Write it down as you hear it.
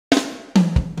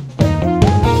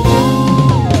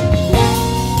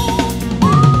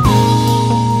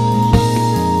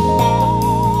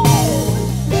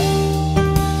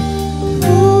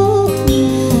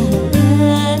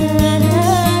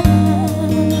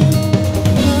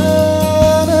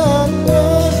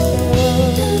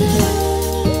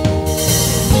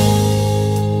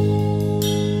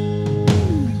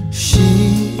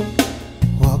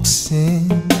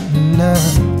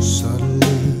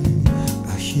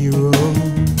hero,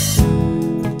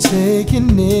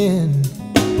 taking in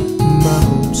my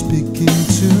hopes begin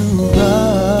to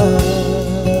rise.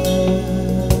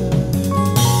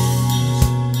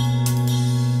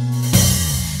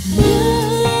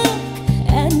 Look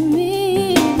at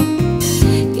me,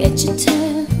 get your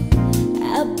tell,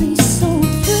 I'll be so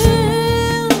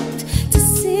thrilled to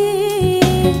see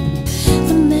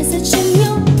the message in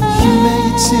your eyes. You make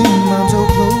it seem I'm so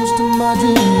close to my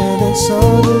dream, and then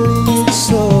suddenly it's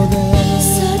so there.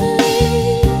 Suddenly,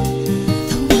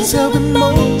 the wheels of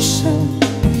emotion,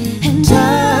 and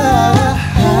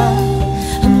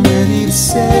I'm ready to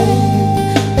sail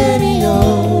any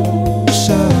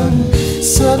ocean.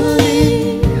 Suddenly,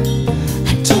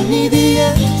 I don't need the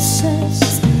answers,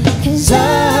 'cause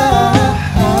I'm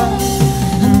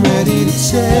ready to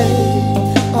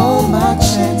take all my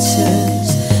chances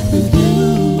with you,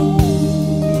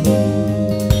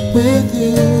 with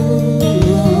you.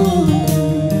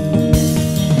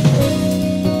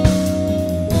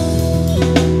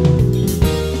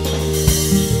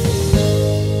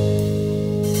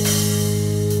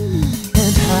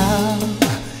 And how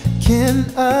can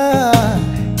I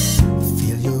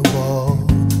feel you're all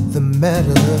that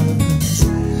matters?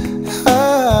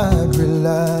 I'd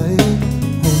rely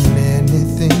on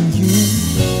anything you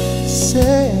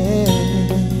say.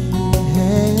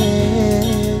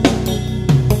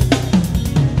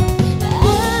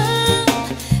 I'll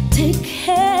take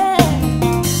care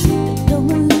that no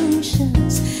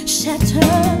illusions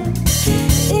shatter.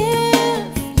 If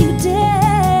you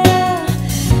dare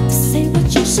to say what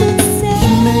you should say,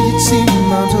 You make it seem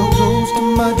I'm so close to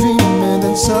my dream, and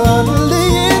then suddenly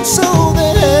it's so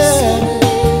there.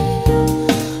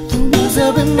 The wheels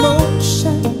of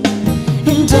emotion,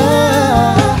 and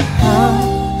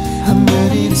I'm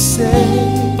ready to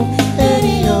sail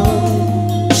any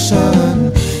ocean.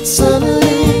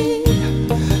 Suddenly,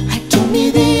 I don't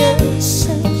need the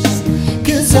answers,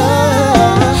 'cause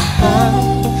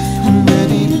I'm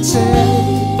ready to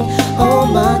take all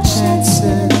my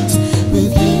chances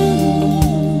with you,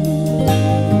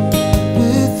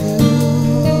 with you.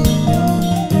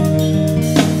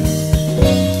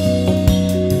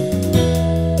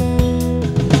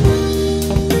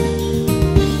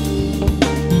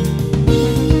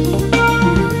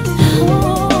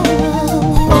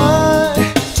 Why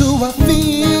do I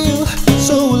feel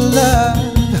so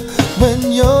alive when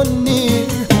you're near?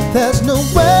 There's no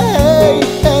way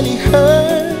any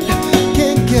hurt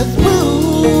can get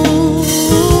through.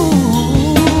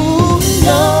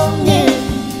 Longing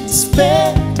to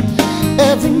spend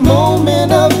every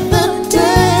moment of the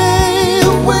day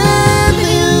with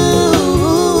you,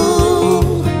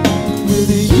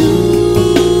 with you.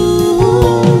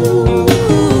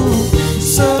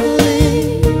 Suddenly,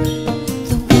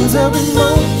 the wheels of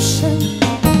emotion,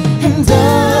 and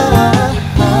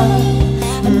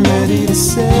I'm ready to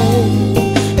sail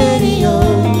any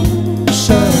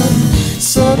ocean.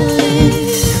 Suddenly,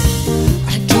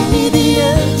 I don't need the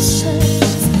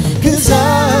answers, 'cause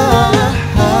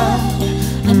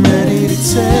I'm ready to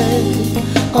take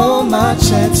all my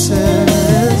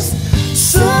chances.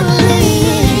 Suddenly,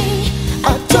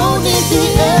 I don't need the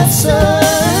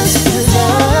answers, 'cause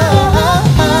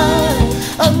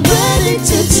I'm ready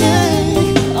to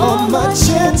take all my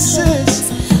chances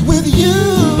with you.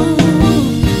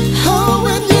 Oh,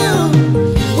 with you,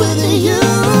 with you.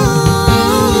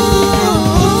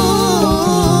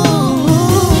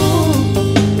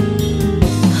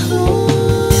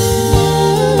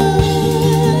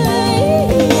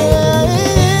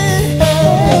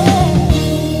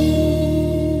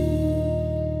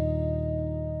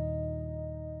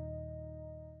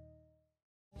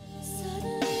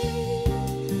 Suddenly,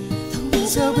 the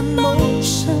wheels of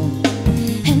emotion,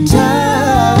 and